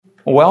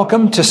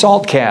Welcome to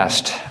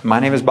SALTcast. My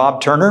name is Bob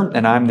Turner,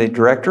 and I'm the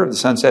director of the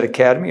Sunset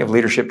Academy of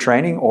Leadership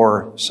Training,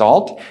 or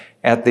SALT,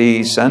 at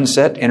the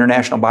Sunset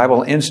International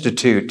Bible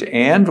Institute.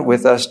 And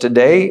with us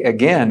today,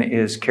 again,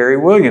 is Kerry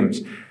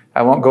Williams.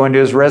 I won't go into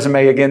his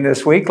resume again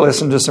this week.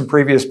 Listen to some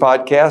previous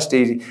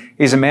podcasts.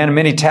 He's a man of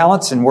many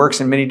talents and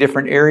works in many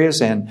different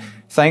areas, and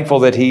thankful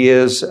that he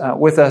is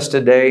with us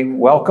today.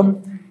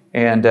 Welcome,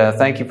 and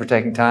thank you for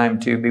taking time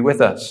to be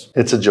with us.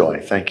 It's a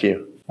joy. Thank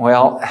you.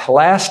 Well,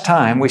 last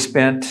time we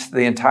spent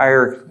the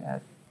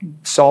entire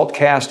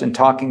SALTcast in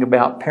talking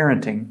about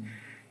parenting.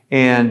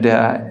 And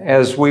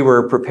as we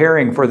were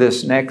preparing for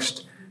this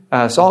next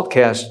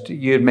SALTcast,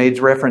 you had made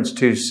reference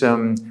to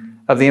some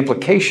of the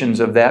implications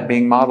of that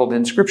being modeled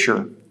in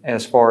Scripture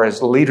as far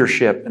as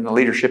leadership and the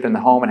leadership in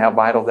the home and how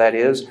vital that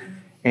is.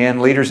 And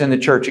leaders in the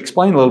church.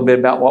 Explain a little bit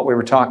about what we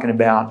were talking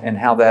about and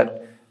how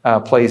that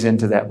plays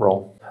into that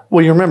role.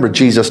 Well, you remember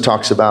Jesus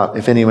talks about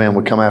if any man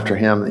would come after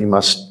him,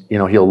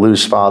 he'll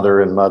lose father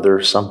and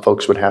mother. Some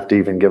folks would have to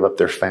even give up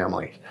their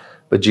family.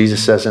 But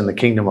Jesus says in the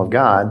kingdom of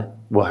God,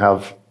 we'll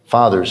have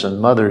fathers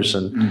and mothers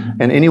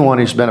and anyone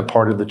who's been a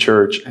part of the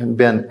church and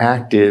been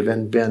active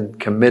and been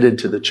committed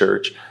to the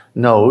church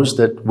knows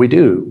that we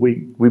do.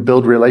 We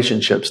build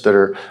relationships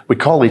we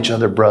call each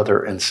other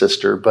brother and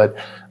sister, but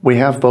we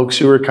have folks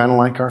who are kind of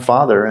like our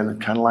father and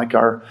kind of like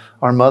our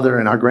mother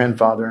and our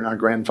grandfather and our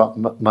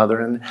grandmother.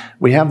 And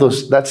we have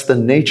those, that's the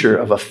nature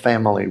of a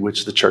family,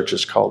 which the church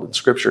is called in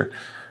Scripture.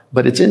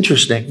 But it's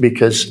interesting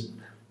because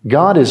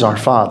God is our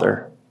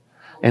Father.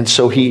 And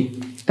so we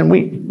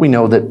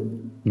know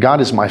that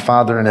God is my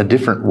Father in a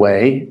different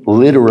way,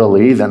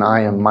 literally, than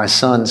I am my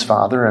son's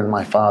father, and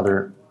my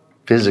father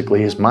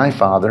physically is my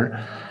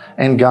Father.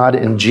 And God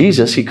in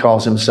Jesus, He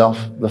calls Himself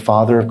the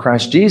Father of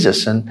Christ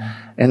Jesus. And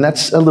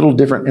that's a little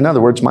different. In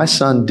other words, my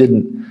son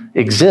didn't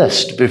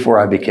exist before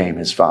I became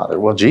his father.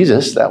 Well,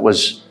 Jesus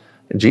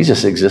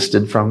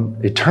existed from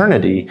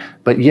eternity,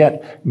 but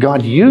yet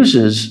God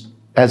uses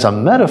as a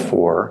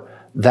metaphor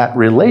that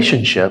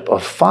relationship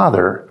of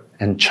father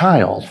and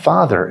child,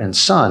 father and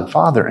son,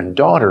 father and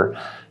daughter,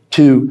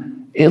 to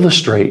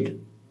illustrate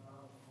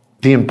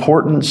the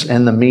importance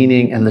and the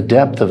meaning and the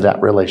depth of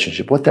that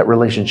relationship, what that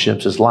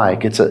relationship is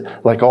like. It's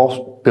like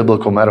all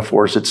biblical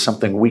metaphors, it's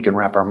something we can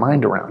wrap our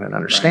mind around and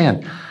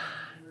understand. Right.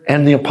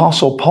 And the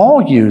Apostle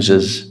Paul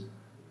uses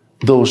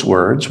those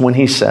words when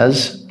he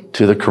says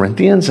to the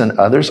Corinthians and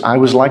others, I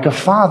was like a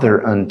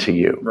father unto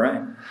you.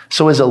 Right.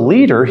 So as a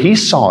leader, he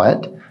saw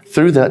it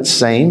through that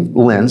same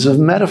lens of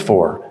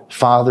metaphor,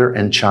 father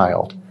and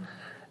child.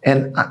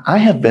 And I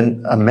have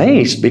been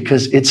amazed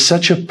because it's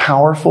such a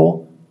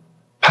powerful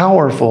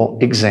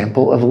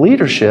example of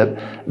leadership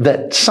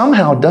that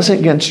somehow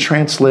doesn't get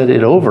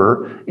translated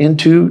over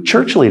into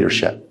church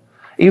leadership,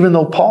 even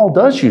though Paul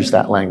does use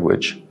that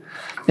language.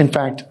 In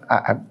fact,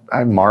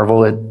 I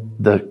marvel at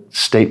the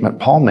statement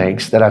Paul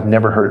makes that I've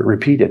never heard it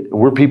repeated.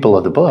 We're people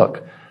of the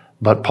book,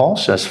 but Paul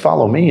says,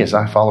 follow me as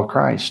I follow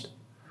Christ.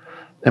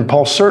 And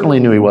Paul certainly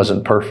knew he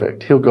wasn't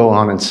perfect. He'll go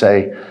on and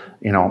say,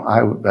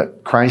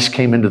 Christ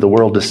came into the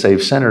world to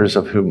save sinners,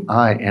 of whom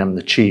I am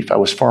the chief. I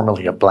was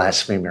formerly a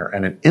blasphemer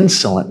and an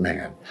insolent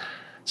man.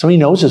 So he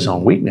knows his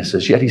own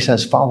weaknesses, yet he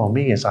says, follow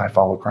me as I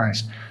follow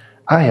Christ.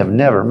 I have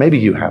never, maybe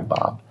you have,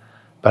 Bob,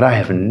 but I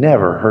have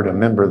never heard a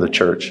member of the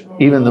church,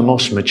 even the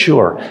most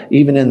mature,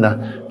 even in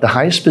the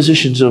highest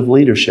positions of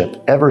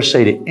leadership, ever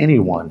say to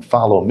anyone,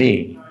 follow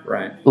me.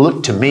 Right.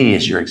 Look to me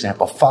as your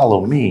example.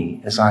 Follow me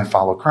as I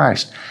follow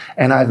Christ.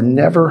 And I've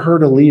never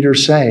heard a leader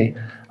say,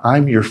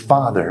 I'm your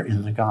father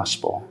in the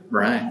gospel.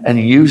 Right. And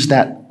use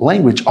that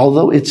language,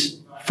 although it's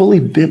fully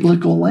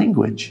biblical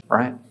language.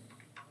 Right.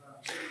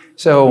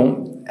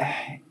 So,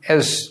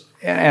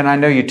 and I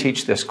know you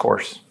teach this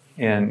course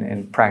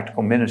in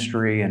practical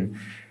ministry, and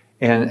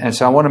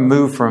so I want to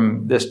move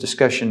from this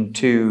discussion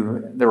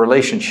to the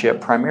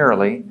relationship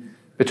primarily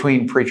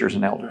between preachers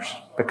and elders,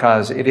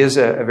 because it is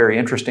a very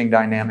interesting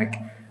dynamic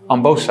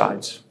on both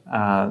sides.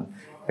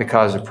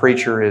 Because a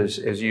preacher is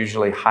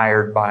usually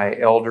hired by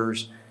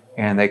elders,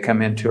 and they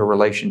come into a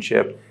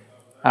relationship.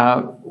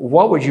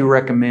 What would you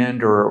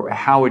recommend, or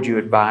how would you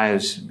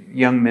advise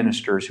young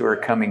ministers who are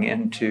coming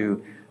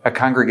into a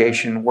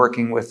congregation,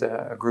 working with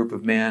a group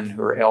of men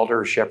who are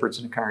elders, shepherds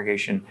in a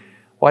congregation?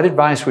 What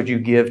advice would you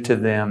give to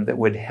them that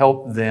would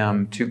help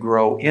them to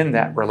grow in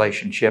that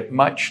relationship,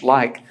 much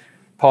like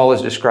Paul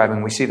is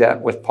describing? We see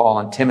that with Paul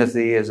and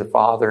Timothy as a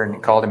father, and he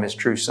called him his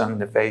true son in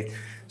the faith.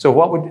 So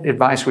what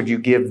advice would you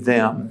give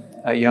them,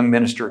 a young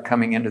minister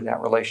coming into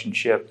that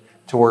relationship,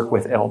 to work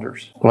with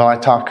elders? Well, I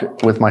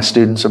talk with my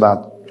students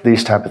about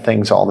these type of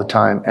things all the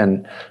time,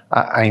 and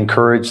I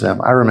encourage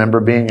them. I remember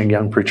being a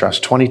young preacher. I was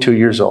 22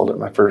 years old at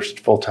my first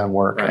full-time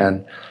work, right.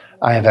 And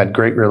I have had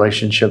great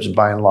relationships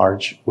by and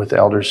large with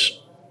elders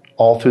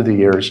all through the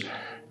years,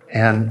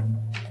 and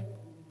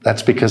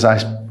that's because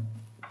I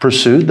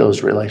pursued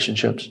those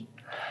relationships.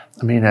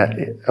 I mean,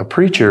 a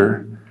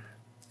preacher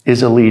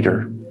is a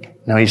leader.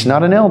 Now, he's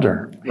not an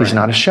elder. He's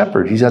not a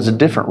shepherd. He has a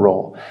different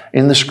role.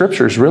 In the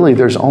Scriptures, really,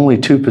 there's only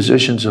two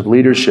positions of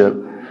leadership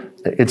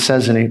It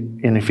says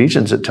in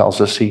Ephesians, it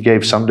tells us he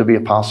gave some to be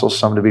apostles,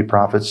 some to be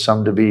prophets,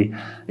 some to be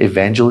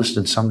evangelists,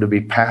 and some to be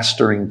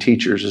pastoring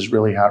teachers is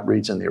really how it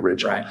reads in the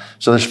original. Right.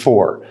 So there's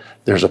 4.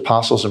 There's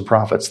apostles and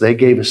prophets. They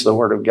gave us the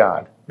word of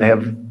God. They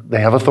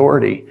have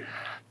authority.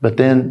 But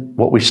then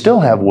what we still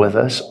have with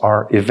us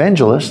are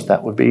evangelists.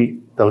 That would be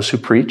those who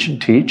preach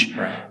and teach.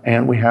 Right.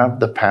 And we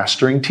have the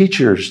pastoring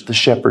teachers, the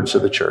shepherds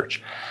of the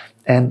church.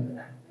 And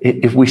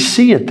if we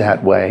see it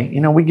that way,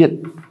 we get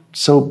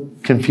so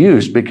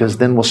confused because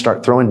then we'll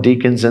start throwing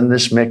deacons in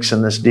this mix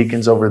and this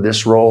deacon's over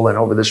this role and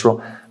over this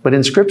role. But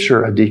in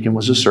Scripture, a deacon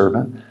was a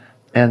servant,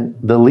 and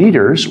the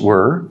leaders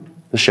were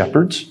the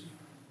shepherds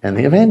and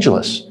the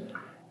evangelists.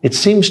 It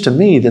seems to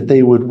me that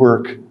they would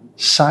work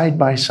side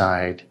by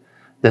side,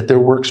 that their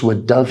works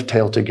would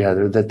dovetail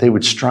together, that they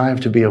would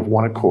strive to be of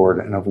one accord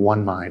and of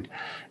one mind.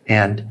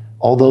 And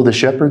although the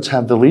shepherds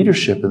have the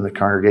leadership in the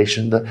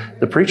congregation,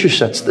 the preacher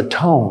sets the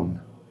tone.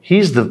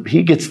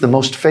 He gets the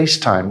most face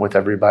time with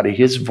everybody.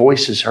 His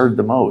voice is heard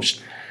the most.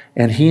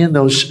 And he and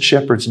those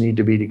shepherds need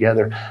to be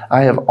together.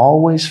 I have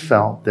always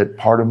felt that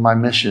part of my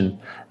mission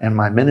and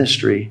my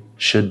ministry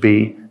should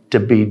be to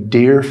be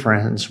dear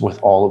friends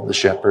with all of the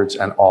shepherds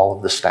and all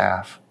of the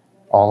staff,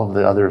 all of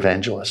the other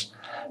evangelists,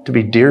 to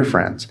be dear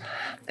friends.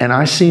 And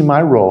I see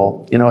my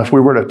role, if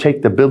we were to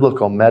take the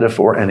biblical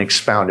metaphor and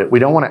expound it, we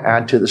don't want to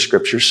add to the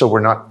Scripture, so we're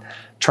not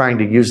trying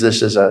to use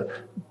this as a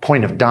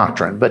point of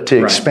doctrine, but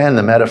to expand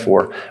the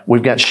metaphor,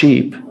 we've got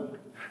sheep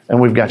and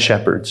we've got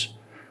shepherds.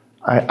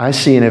 I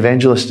see an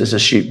evangelist as a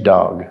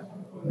sheepdog.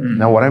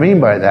 Now, what I mean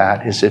by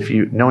that is if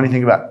you know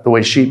anything about the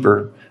way sheep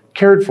are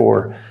cared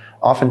for,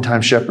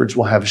 oftentimes shepherds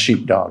will have a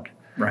sheepdog.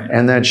 Right.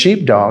 And that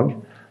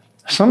sheepdog,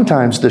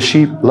 sometimes the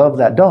sheep love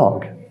that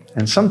dog.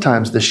 And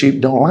sometimes the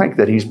sheep don't like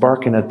that he's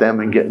barking at them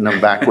and getting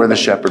them back where the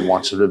shepherd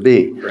wants them to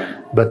be.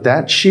 Right. But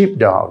that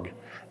sheepdog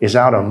is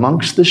out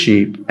amongst the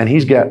sheep, and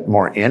he's got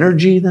more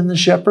energy than the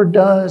shepherd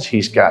does. He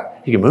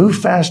can move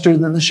faster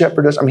than the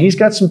shepherd does. I mean, he's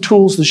got some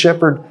tools the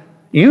shepherd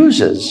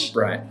uses.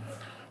 Right.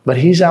 But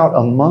he's out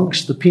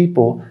amongst the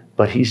people,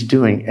 but he's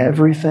doing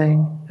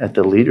everything at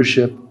the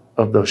leadership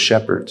of those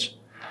shepherds.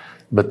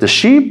 But the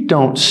sheep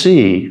don't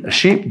see a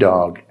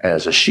sheepdog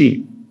as a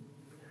sheep.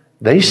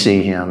 They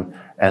see him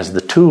as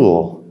the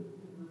tool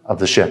of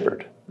the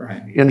shepherd.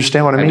 Right. You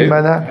understand what I mean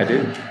by that? I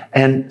do.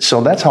 And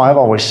so that's how I've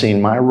always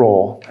seen my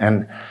role.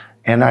 And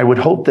I would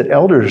hope that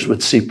elders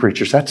would see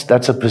preachers.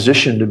 That's a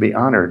position to be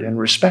honored and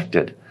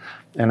respected.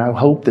 And I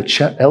hope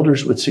that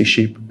elders would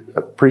see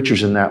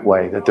preachers in that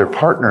way, that they're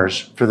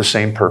partners for the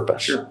same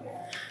purpose. Sure.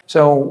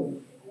 So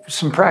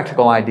some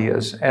practical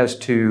ideas as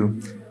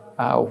to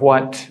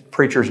what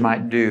preachers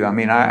might do. I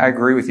mean, I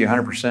agree with you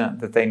 100%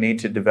 that they need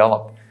to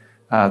develop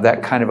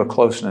that kind of a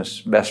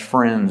closeness, best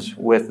friends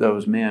with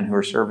those men who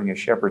are serving as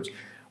shepherds.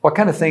 What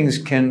kind of things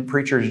can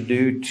preachers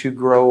do to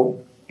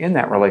grow in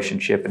that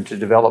relationship and to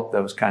develop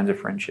those kinds of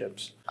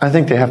friendships? I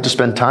think they have to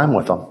spend time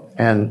with them.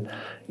 And,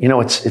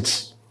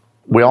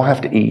 we all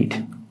have to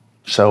eat.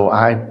 So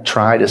I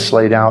try to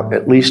slate out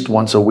at least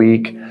once a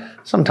week.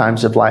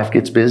 Sometimes if life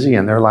gets busy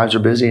and their lives are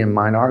busy and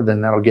mine are,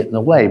 then that'll get in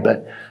the way.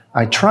 But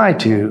I try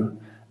to,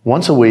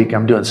 once a week,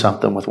 I'm doing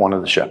something with one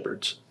of the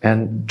shepherds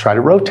and try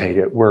to rotate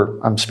it where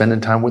I'm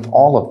spending time with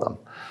all of them.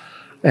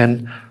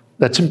 And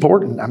that's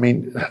important. I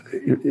mean,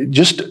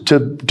 just to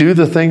do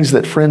the things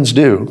that friends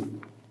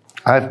do.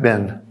 I've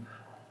been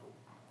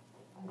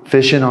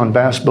fishing on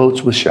bass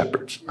boats with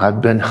shepherds.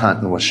 I've been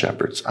hunting with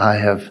shepherds. I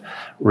have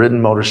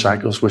ridden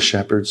motorcycles with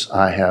shepherds.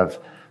 I have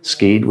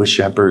skied with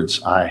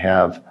shepherds. I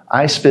have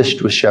ice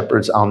fished with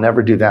shepherds. I'll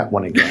never do that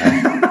one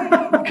again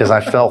because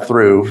I fell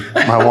through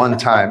my one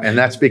time. And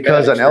that's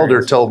because an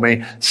elder told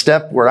me,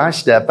 step where I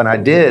step, and I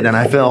did, and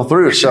I fell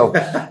through. So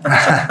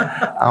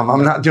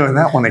I'm not doing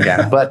that one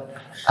again. But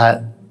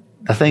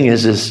the thing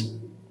is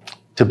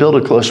to build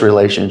a close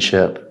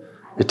relationship,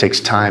 it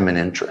takes time and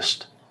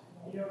interest.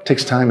 It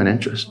takes time and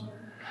interest.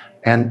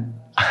 And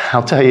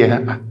I'll tell you,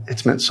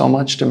 it's meant so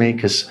much to me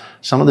because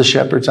some of the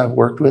shepherds I've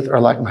worked with are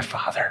like my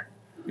father.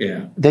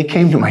 Yeah. They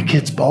came to my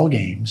kids' ball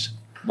games.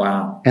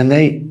 Wow. And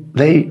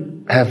they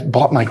have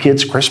bought my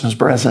kids Christmas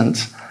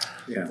presents.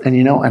 Yeah. And,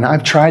 and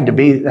I've tried to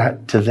be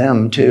that to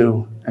them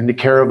too, and to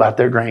care about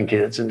their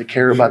grandkids and to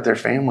care about their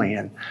family.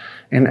 And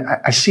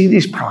I see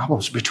these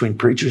problems between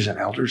preachers and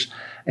elders.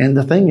 And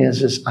the thing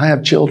is I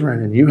have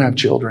children and you have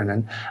children.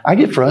 And I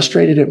get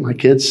frustrated at my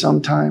kids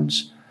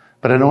sometimes,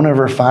 but I don't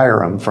ever fire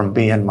them from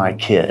being my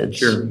kids,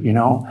 Sure.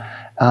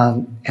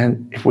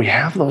 And if we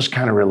have those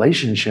kind of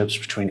relationships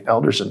between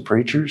elders and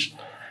preachers,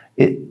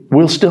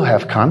 we'll still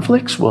have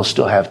conflicts. We'll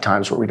still have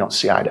times where we don't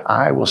see eye to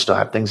eye. We'll still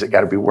have things that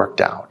got to be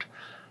worked out.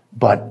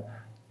 But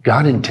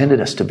God intended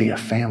us to be a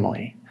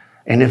family.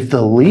 And if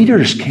the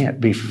leaders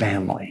can't be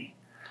family,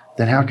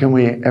 then how can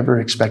we ever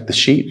expect the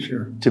sheep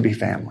to be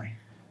family?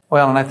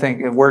 Well, and I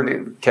think a word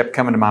that kept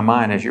coming to my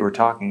mind as you were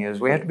talking is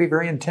we have to be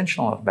very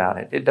intentional about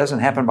it. It doesn't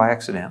happen by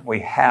accident. We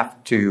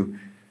have to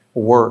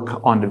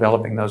work on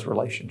developing those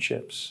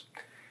relationships.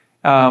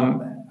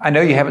 I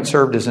know you haven't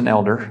served as an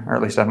elder, or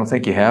at least I don't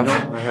think you have.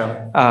 No, I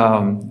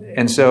haven't.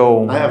 And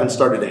so I haven't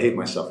started to hate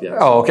myself yet.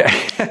 Oh, okay.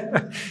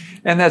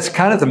 And that's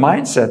kind of the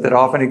mindset that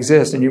often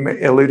exists, and you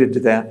alluded to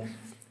that.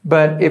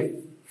 But if,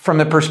 from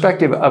the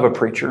perspective of a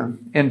preacher,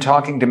 in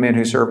talking to men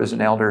who serve as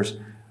an elders,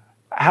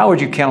 how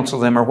would you counsel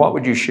them, or what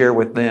would you share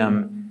with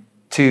them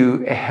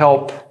to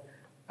help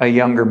a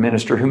younger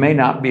minister who may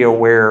not be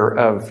aware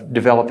of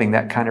developing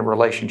that kind of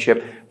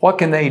relationship? What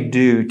can they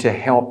do to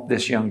help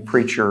this young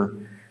preacher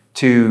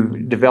to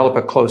develop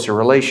a closer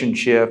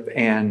relationship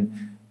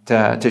and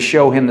to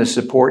show him the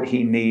support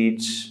he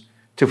needs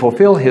to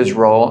fulfill his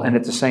role and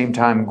at the same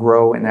time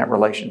grow in that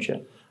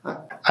relationship?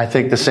 I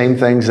think the same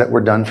things that were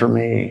done for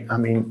me. I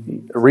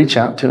mean, reach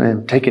out to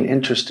him, take an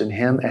interest in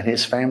him and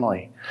his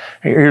family.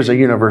 Here's a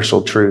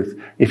universal truth.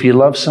 If you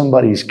love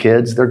somebody's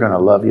kids, they're going to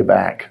love you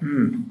back.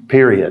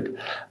 Period.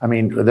 I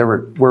mean,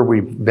 where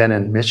we've been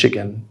in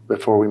Michigan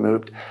before we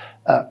moved,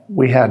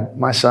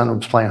 my son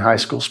was playing high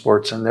school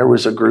sports, and there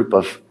was a group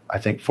of, I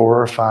think,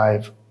 4 or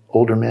 5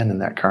 older men in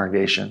that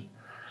congregation.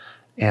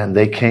 And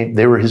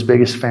they were his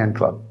biggest fan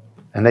club.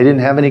 And they didn't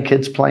have any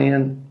kids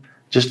playing,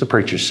 just the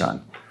preacher's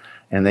son.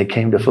 And they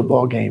came to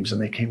football games and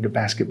they came to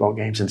basketball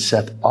games. And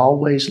Seth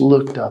always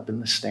looked up in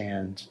the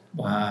stands,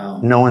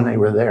 knowing they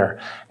were there.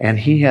 And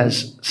he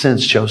has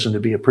since chosen to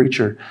be a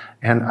preacher.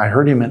 And I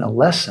heard him in a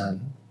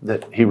lesson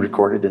that he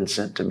recorded and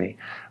sent to me,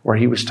 where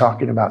he was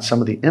talking about some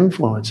of the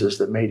influences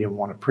that made him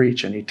want to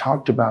preach. And he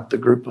talked about the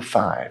group of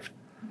 5,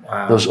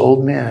 those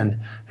old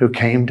men who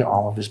came to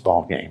all of his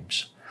ball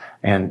games.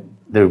 And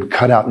they would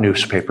cut out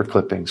newspaper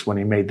clippings when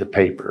he made the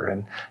paper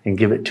and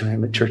give it to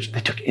him at church. They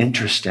took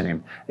interest in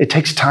him. It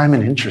takes time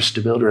and interest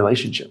to build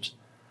relationships.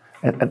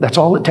 And that's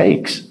all it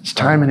takes. It's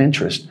time and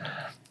interest.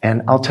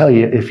 And I'll tell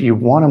you, if you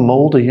want to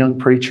mold a young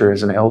preacher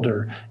as an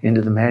elder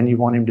into the man you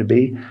want him to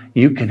be,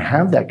 you can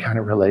have that kind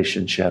of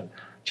relationship.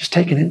 Just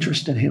take an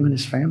interest in him and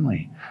his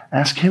family.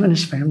 Ask him and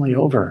his family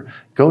over.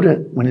 Go to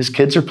when his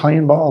kids are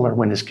playing ball or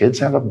when his kids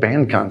have a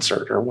band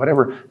concert or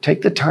whatever.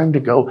 Take the time to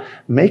go.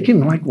 Make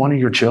him like one of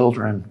your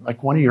children,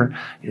 like one of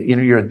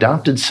your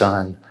adopted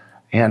son.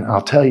 And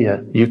I'll tell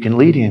you, you can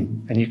lead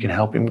him and you can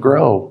help him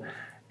grow.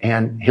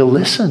 And he'll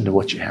listen to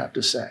what you have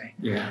to say.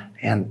 Yeah.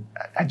 And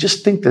I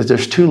just think that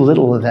there's too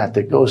little of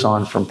that goes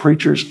on from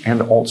preachers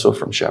and also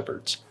from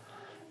shepherds.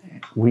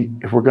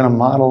 If we're going to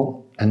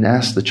model and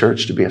ask the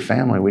church to be a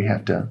family, we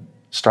have to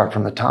start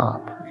from the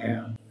top.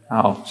 Yeah.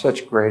 Oh,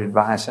 such great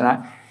advice. And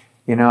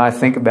I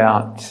think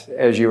about,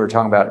 as you were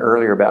talking about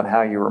earlier, about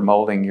how you were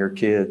molding your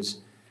kids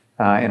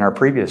in our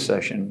previous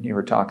session. You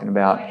were talking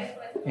about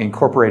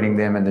incorporating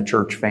them in the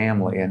church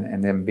family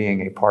and them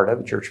being a part of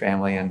the church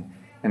family and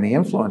the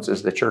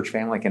influences the church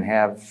family can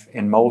have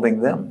in molding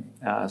them.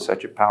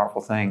 Such a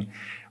powerful thing.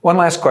 One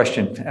last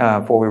question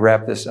before we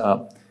wrap this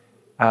up.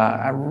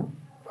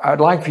 I'd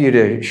like for you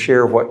to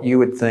share what you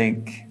would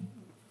think,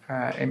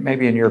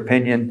 maybe in your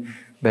opinion,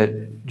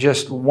 but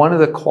just one of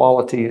the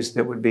qualities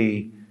that would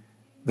be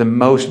the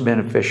most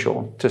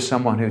beneficial to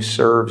someone who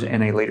serves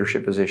in a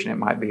leadership position. It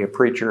might be a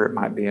preacher, it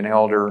might be an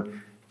elder,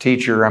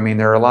 teacher. I mean,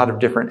 there are a lot of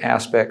different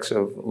aspects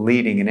of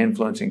leading and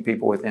influencing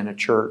people within a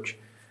church.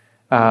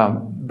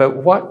 But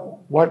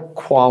what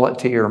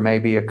quality, or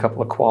maybe a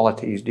couple of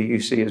qualities, do you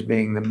see as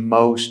being the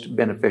most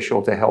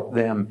beneficial to help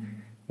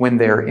them when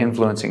they're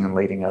influencing and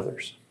leading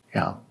others?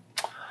 Yeah.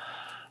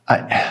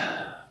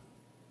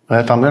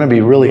 If I'm going to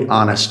be really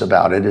honest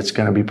about it, it's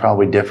going to be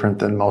probably different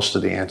than most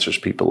of the answers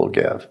people will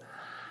give.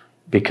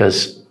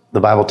 Because the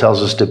Bible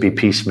tells us to be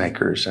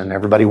peacemakers, and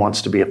everybody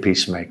wants to be a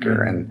peacemaker.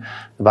 Mm-hmm. And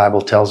the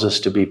Bible tells us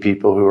to be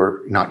people who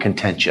are not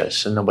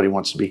contentious, and nobody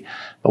wants to be.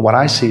 But what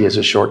I see as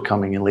a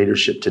shortcoming in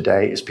leadership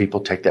today is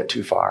people take that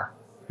too far.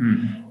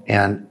 Mm-hmm.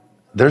 And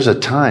there's a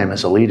time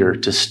as a leader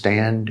to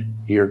stand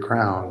your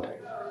ground.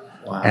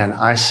 Wow. And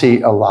I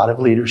see a lot of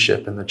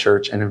leadership in the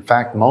church. And in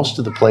fact, most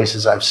of the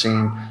places I've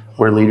seen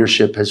where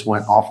leadership has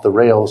went off the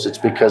rails, it's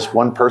because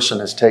one person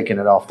has taken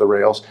it off the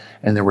rails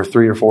and there were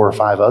 3 or 4 or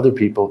 5 other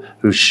people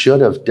who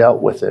should have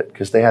dealt with it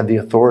because they had the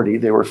authority.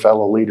 They were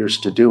fellow leaders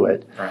to do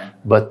it. Right.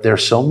 But they're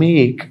so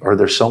meek, or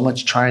they're so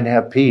much trying to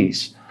have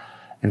peace.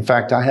 In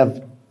fact, I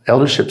have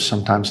elderships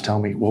sometimes tell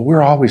me, well, we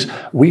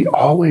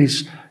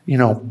always,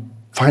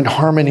 find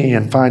harmony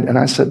and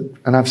I've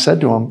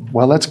said to them,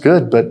 well, that's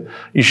good, but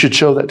you should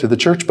show that to the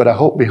church. But I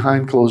hope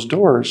behind closed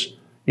doors,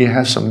 you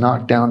have some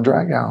knockdown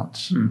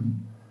dragouts. Mm-hmm.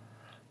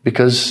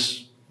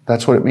 Because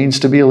that's what it means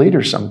to be a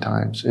leader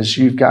sometimes, is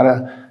you've got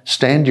to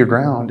stand your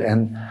ground.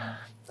 And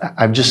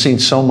I've just seen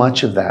so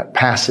much of that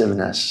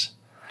passiveness.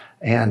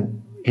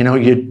 And,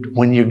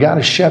 when you got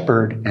a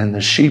shepherd and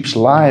the sheep's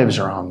lives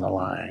are on the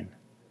line,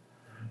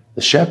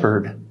 the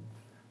shepherd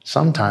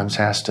sometimes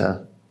has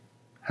to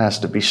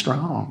be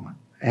strong.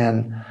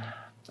 And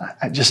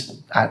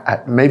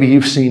maybe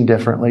you've seen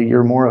differently.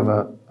 You're more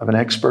of an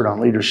expert on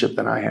leadership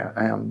than I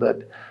am,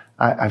 but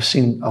I've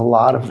seen a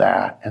lot of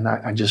that. And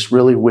I just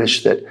really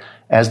wish that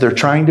as they're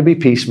trying to be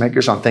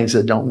peacemakers on things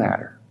that don't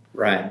matter,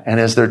 right, and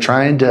as they're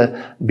trying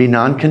to be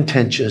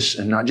non-contentious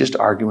and not just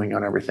arguing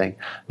on everything,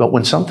 but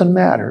when something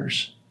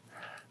matters,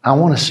 I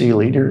want to see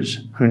leaders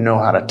who know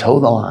how to toe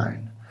the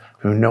line,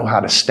 who know how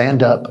to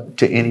stand up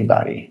to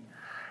anybody.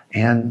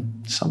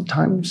 And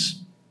sometimes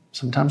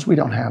we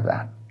don't have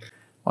that.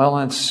 Well,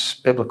 that's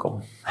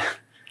biblical.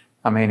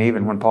 I mean,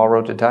 even when Paul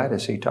wrote to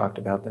Titus, he talked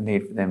about the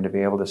need for them to be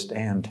able to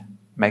stand,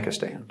 make a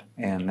stand.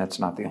 And that's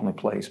not the only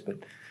place, but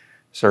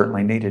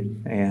certainly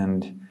needed.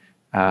 And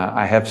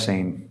I have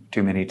seen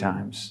too many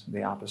times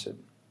the opposite.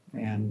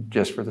 And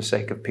just for the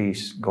sake of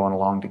peace, going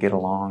along to get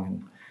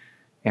along.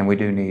 And we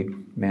do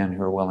need men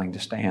who are willing to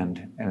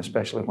stand, and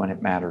especially when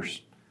it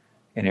matters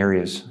in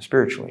areas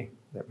spiritually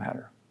that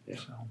matter. Yeah.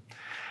 So,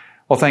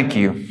 well, thank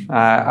you.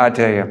 I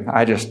tell you,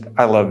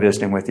 I love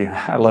visiting with you.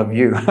 I love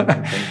you.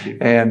 Thank you.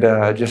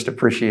 And just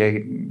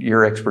appreciate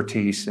your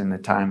expertise and the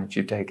time that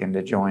you've taken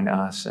to join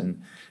us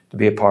and to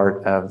be a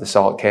part of the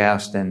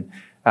SaltCast. And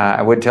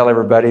I would tell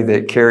everybody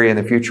that Kerry in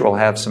the future will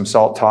have some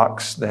Salt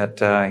Talks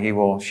that he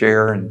will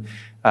share. And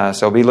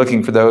so be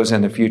looking for those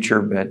in the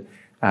future. But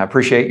I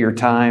appreciate your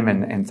time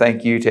and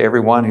thank you to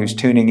everyone who's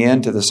tuning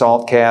in to the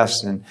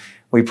SaltCast. And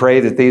we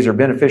pray that these are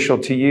beneficial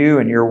to you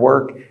and your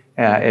work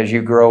as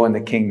you grow in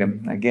the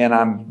kingdom. Again,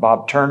 I'm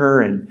Bob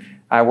Turner, and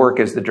I work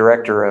as the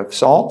director of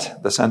SALT,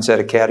 the Sunset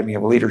Academy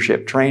of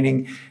Leadership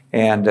Training.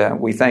 And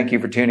we thank you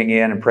for tuning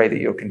in and pray that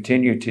you'll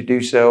continue to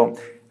do so.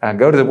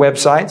 Go to the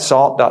website,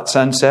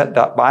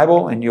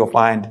 salt.sunset.bible, and you'll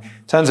find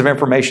tons of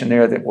information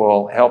there that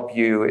will help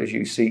you as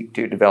you seek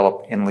to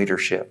develop in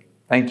leadership.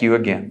 Thank you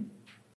again.